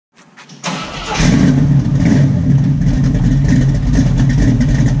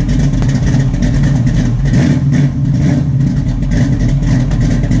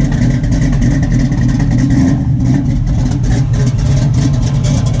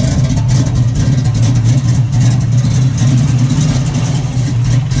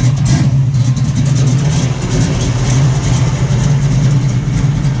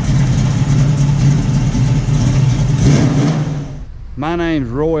name's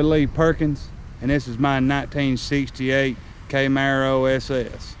Roy Lee Perkins, and this is my 1968 Camaro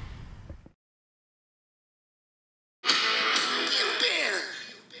SS.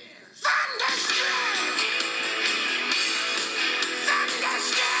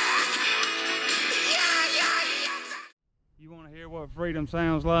 You want to hear what freedom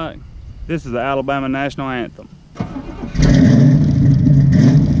sounds like? This is the Alabama National Anthem.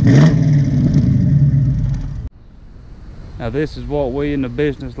 Now this is what we in the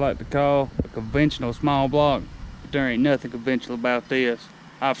business like to call a conventional small block, but there ain't nothing conventional about this.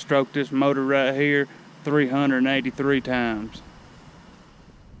 I've stroked this motor right here 383 times.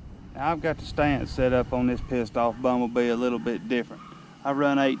 Now I've got the stance set up on this pissed off Bumblebee a little bit different. I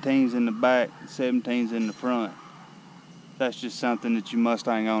run 18s in the back, 17s in the front. That's just something that you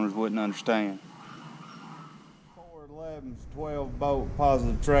Mustang owners wouldn't understand. 411's 12 bolt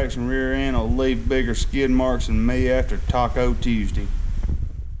positive traction rear end will leave bigger skid marks than me after Taco Tuesday.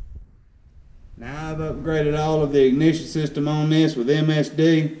 Now I've upgraded all of the ignition system on this with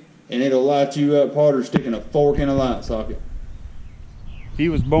MSD, and it'll light you up harder sticking a fork in a light socket. If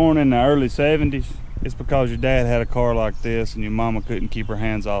you was born in the early 70s, it's because your dad had a car like this and your mama couldn't keep her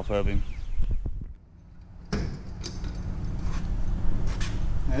hands off of him.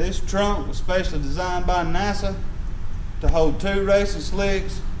 Now this trunk was specially designed by NASA to hold 2 racing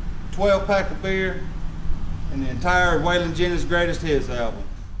slicks, 12 pack of beer, and the entire Waylon Jennings Greatest Hits album.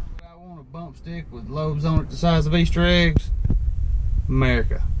 I want a bump stick with lobes on it the size of Easter eggs.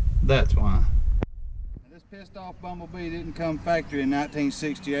 America, that's why. Now this pissed off Bumblebee didn't come factory in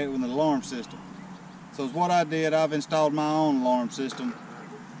 1968 with an alarm system. So as what I did, I've installed my own alarm system.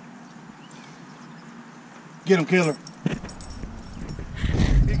 Get 'em, killer.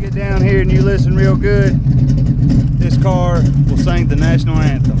 If you get down here and you listen real good, this car will sing the national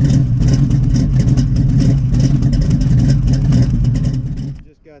anthem.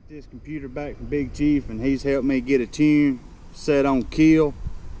 Just got this computer back from Big Chief, and he's helped me get a tune set on kill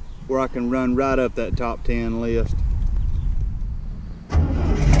where I can run right up that top 10 list.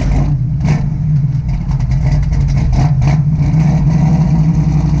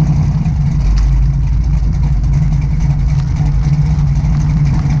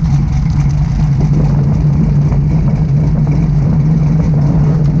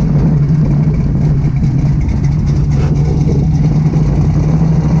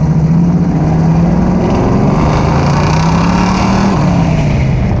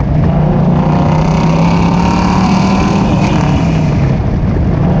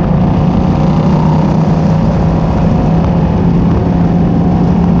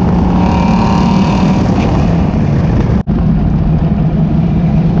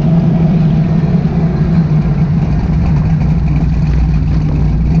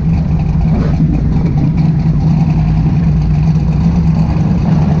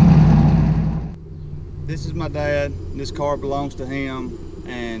 This is my dad. This car belongs to him,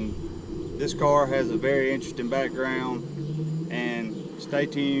 and this car has a very interesting background. And stay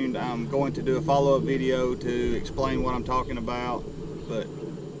tuned, I'm going to do a follow-up video to explain what I'm talking about. But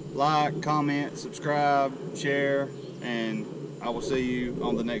like, comment, subscribe, share, and I will see you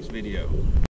on the next video.